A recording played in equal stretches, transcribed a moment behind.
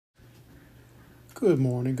Good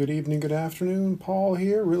morning, good evening, good afternoon. Paul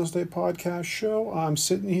here, Real Estate Podcast Show. I'm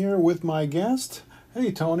sitting here with my guest.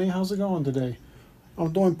 Hey, Tony, how's it going today?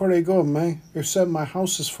 I'm doing pretty good, man. You said my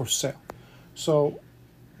house is for sale. So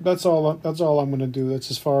that's all I'm going to do.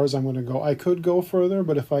 That's as far as I'm going to go. I could go further,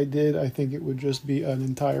 but if I did, I think it would just be an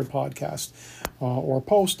entire podcast or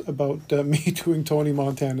post about me doing Tony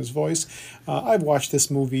Montana's voice. I've watched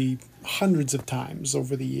this movie hundreds of times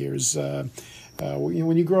over the years.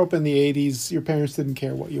 When you grow up in the 80s, your parents didn't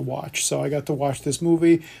care what you watched. So I got to watch this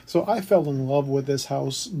movie. So I fell in love with this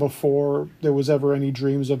house before there was ever any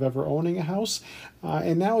dreams of ever owning a house.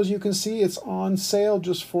 And now, as you can see, it's on sale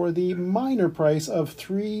just for the minor price of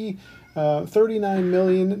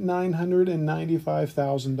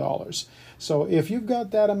 $39,995,000. So if you've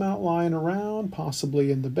got that amount lying around,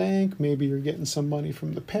 possibly in the bank, maybe you're getting some money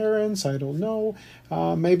from the parents, I don't know.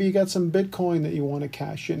 Maybe you got some Bitcoin that you want to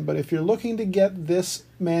cash in. But if you're looking to get this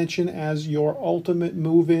mansion as your ultimate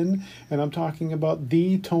move-in, and I'm talking about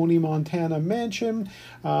the Tony Montana mansion,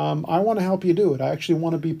 I want to help you do it. I actually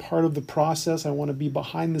want to be part of the process. I want to be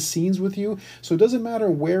behind the scenes with you. So it doesn't matter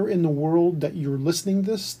where in the world that you're listening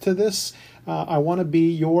to this. I want to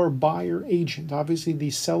be your buyer agent. Obviously, the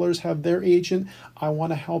sellers have their agent. I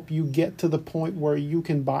want to help you get to the point where you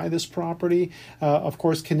can buy this property. Of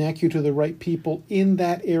course, connect you to the right people in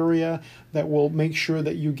that area that will make sure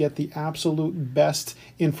that you get the absolute best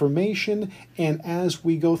information. And as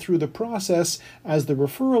we go through the process, as the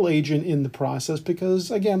referral agent in the process, because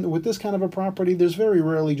again, with this kind of a property, there's very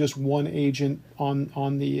rarely just one agent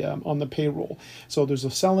on the payroll. So there's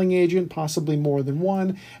a selling agent, possibly more than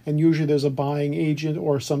one, and usually there's a buying agent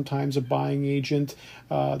or sometimes a buying agent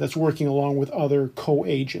that's working along with other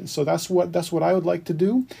co-agents. So that's what I would like to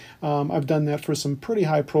do. I've done that for some pretty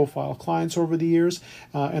high profile clients over the years,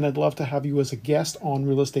 and I'd love to have you as a guest on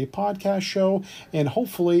Real Estate Podcast Show. And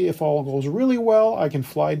hopefully, if all goes really well, I can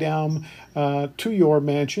fly down to your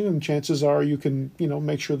mansion, and chances are you can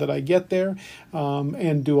make sure that I get there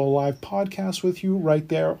and do a live podcast with you right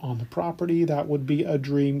there on the property. That would be a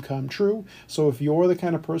dream come true. So if you're the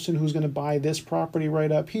kind of person who's going to buy this property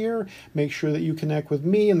right up here, make sure that you connect with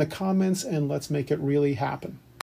me in the comments and let's make it really happen.